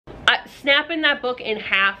snapping that book in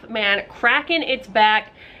half, man, cracking its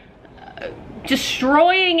back,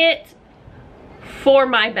 destroying it for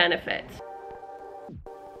my benefit.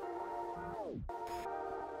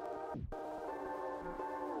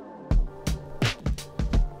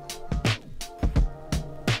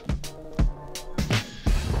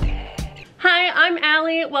 Hi, I'm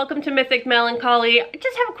Allie. Welcome to Mythic Melancholy. I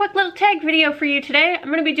just have a quick little tag video for you today. I'm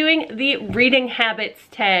going to be doing the reading habits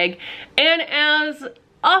tag. And as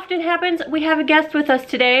often happens, we have a guest with us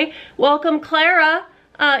today. Welcome, Clara.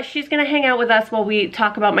 She's going to hang out with us while we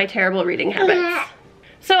talk about my terrible reading habits.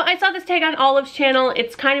 So I saw this tag on Olive's channel.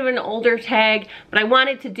 It's kind of an older tag, but I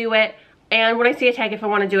wanted to do it. And when I see a tag, if I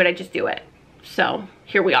want to do it, I just do it. So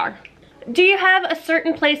here we are. Do you have a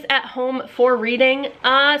certain place at home for reading?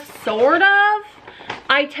 Sort of.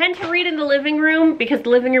 I tend to read in the living room because the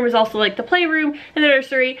living room is also like the playroom and the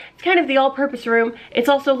nursery. It's kind of the all-purpose room. It's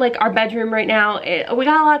also like our bedroom right now. We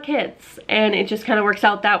got a lot of kids and it just kind of works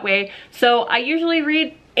out that way. So I usually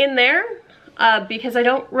read in there because I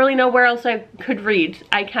don't really know where else I could read.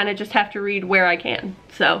 I kind of just have to read where I can.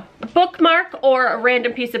 So bookmark or a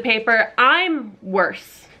random piece of paper. I'm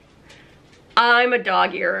worse. I'm a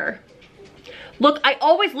dog-earer. Look, I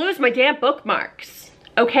always lose my damn bookmarks,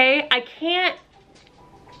 okay? I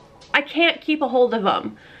can't keep a hold of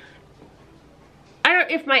them. I don't,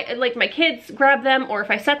 if my kids grab them or if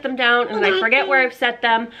I set them down and I forget where I've set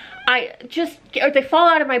them, or they fall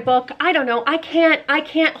out of my book. I don't know, I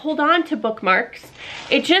can't hold on to bookmarks.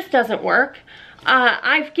 It just doesn't work.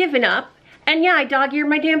 I've given up. And yeah, I dog-ear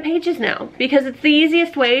my damn pages now because it's the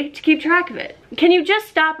easiest way to keep track of it. Can you just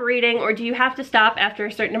stop reading, or do you have to stop after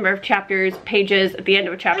a certain number of chapters, pages, at the end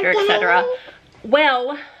of a chapter, etc.?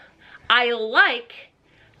 Well, I like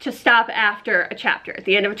to stop after a chapter. At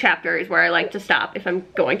the end of a chapter is where I like to stop if I'm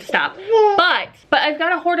going to stop. But I've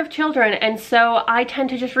got a horde of children, and so I tend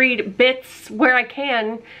to just read bits where I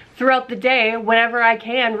can throughout the day, whenever I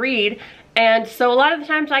can read. And so a lot of the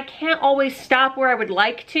times I can't always stop where I would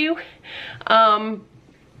like to. I'm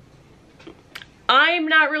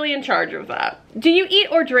not really in charge of that. Do you eat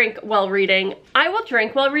or drink while reading? I will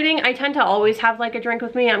drink while reading. I tend to always have like a drink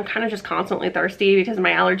with me. I'm kind of just constantly thirsty because of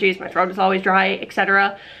my allergies. My throat is always dry,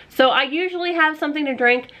 etc. So I usually have something to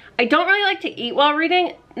drink. I don't really like to eat while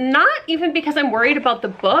reading. Not even because I'm worried about the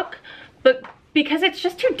book, but because it's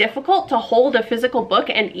just too difficult to hold a physical book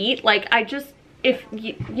and eat. Like if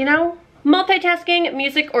you know, multitasking,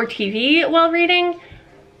 music or TV while reading.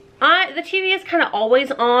 The TV is kind of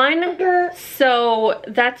always on, so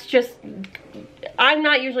that's just, I'm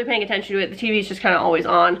not usually paying attention to it. The TV is just kind of always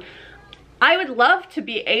on. I would love to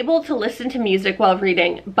be able to listen to music while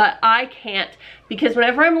reading, but I can't, because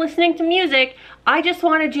whenever I'm listening to music, I just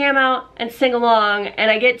want to jam out and sing along,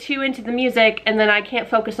 and I get too into the music, and then I can't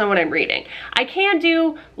focus on what I'm reading. I can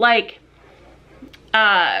do, like,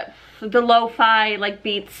 the lo-fi, like,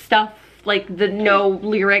 beats stuff, like the no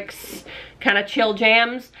lyrics, kind of chill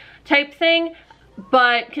jams type thing,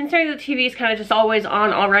 but considering the TV is kind of just always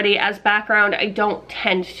on already as background, I don't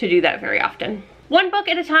tend to do that very often. One book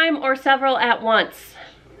at a time or several at once.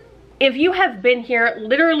 If you have been here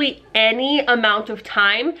literally any amount of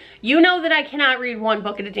time, you know that I cannot read one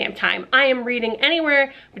book at a damn time. I am reading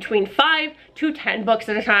anywhere between 5 to 10 books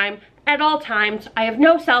at a time at all times. I have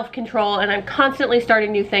no self-control and I'm constantly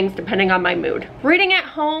starting new things depending on my mood. Reading at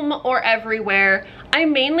home or everywhere. I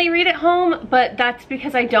mainly read at home, but that's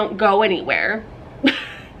because I don't go anywhere.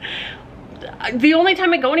 The only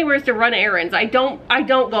time I go anywhere is to run errands. I don't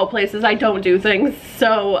go places, I don't do things,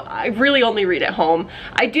 so I really only read at home.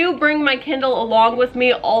 I do bring my Kindle along with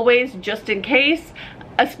me always just in case,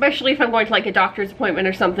 especially if I'm going to like a doctor's appointment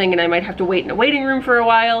or something and I might have to wait in a waiting room for a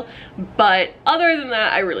while, but other than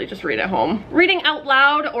that, I really just read at home. Reading out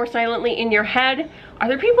loud or silently in your head. Are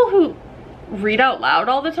there people who read out loud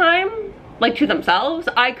all the time? Like to themselves?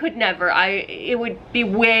 I could never. It would be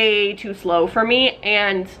way too slow for me,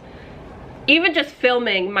 and even just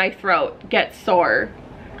filming my throat gets sore.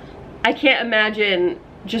 I can't imagine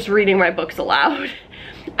just reading my books aloud.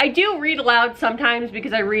 I do read aloud sometimes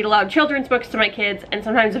because I read aloud children's books to my kids, and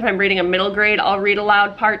sometimes if I'm reading a middle grade, I'll read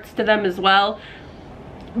aloud parts to them as well.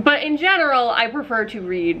 But in general, I prefer to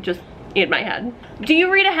read just in my head. Do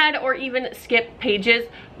you read ahead or even skip pages?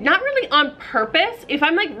 Not really on purpose. If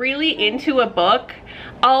I'm like really into a book,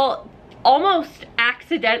 I'll almost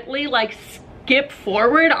accidentally like skip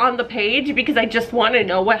forward on the page because I just want to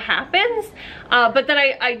know what happens. But then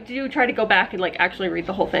I do try to go back and like actually read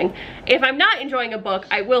the whole thing. If I'm not enjoying a book,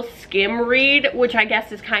 I will skim read, which I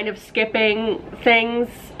guess is kind of skipping things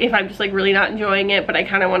if I'm just like really not enjoying it, but I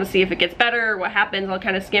kind of want to see if it gets better or what happens. I'll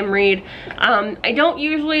kind of skim read. I don't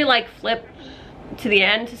usually like flip to the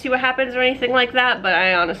end to see what happens or anything like that, but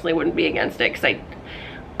I honestly wouldn't be against it because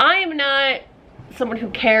I am not someone who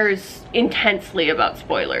cares intensely about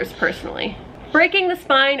spoilers personally. Breaking the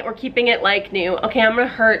spine or keeping it like new. Okay, I'm gonna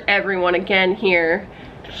hurt everyone again here.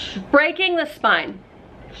 Breaking the spine.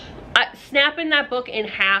 Snapping that book in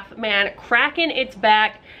half, man. Cracking its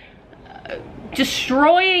back.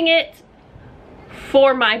 Destroying it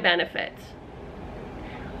for my benefit.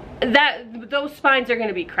 Those spines are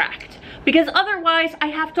gonna be cracked. Because otherwise, I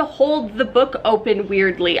have to hold the book open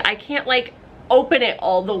weirdly. I can't like open it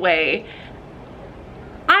all the way.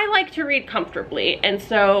 I like to read comfortably, and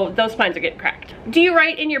so those spines are getting cracked. Do you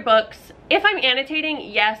write in your books? If I'm annotating,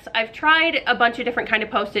 yes. I've tried a bunch of different kind of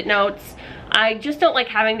post-it notes. I just don't like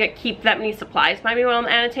having to keep that many supplies by me while I'm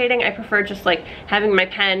annotating. I prefer just like having my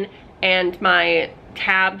pen and my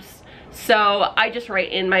tabs. So I just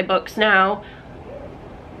write in my books now.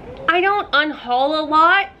 I don't unhaul a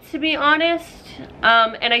lot, to be honest,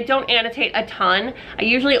 and I don't annotate a ton. I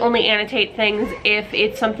usually only annotate things if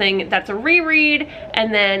it's something that's a reread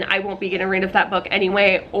and then I won't be getting rid of that book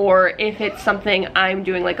anyway, or if it's something I'm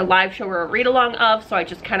doing like a live show or a read along of, so I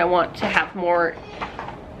just kind of want to have more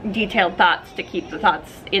detailed thoughts to keep the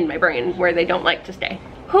thoughts in my brain where they don't like to stay.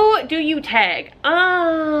 Who do you tag?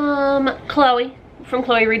 Chloe from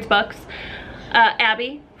Chloe Reads Books,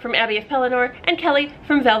 Abby from Abby of Pelennor, and Kelly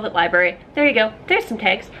from Velvet Library. There you go, there's some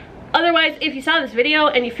tags. Otherwise, if you saw this video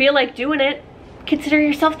and you feel like doing it, consider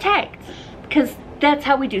yourself tagged, because that's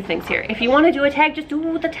how we do things here. If you want to do a tag, just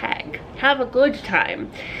do the tag. Have a good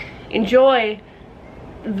time. Enjoy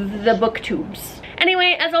the booktubes.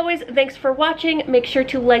 Anyway, as always, thanks for watching. Make sure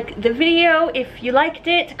to like the video if you liked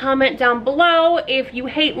it. Comment down below if you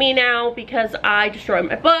hate me now because I destroy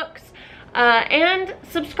my books. And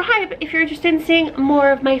subscribe if you're interested in seeing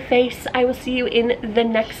more of my face. I will see you in the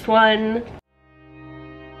next one.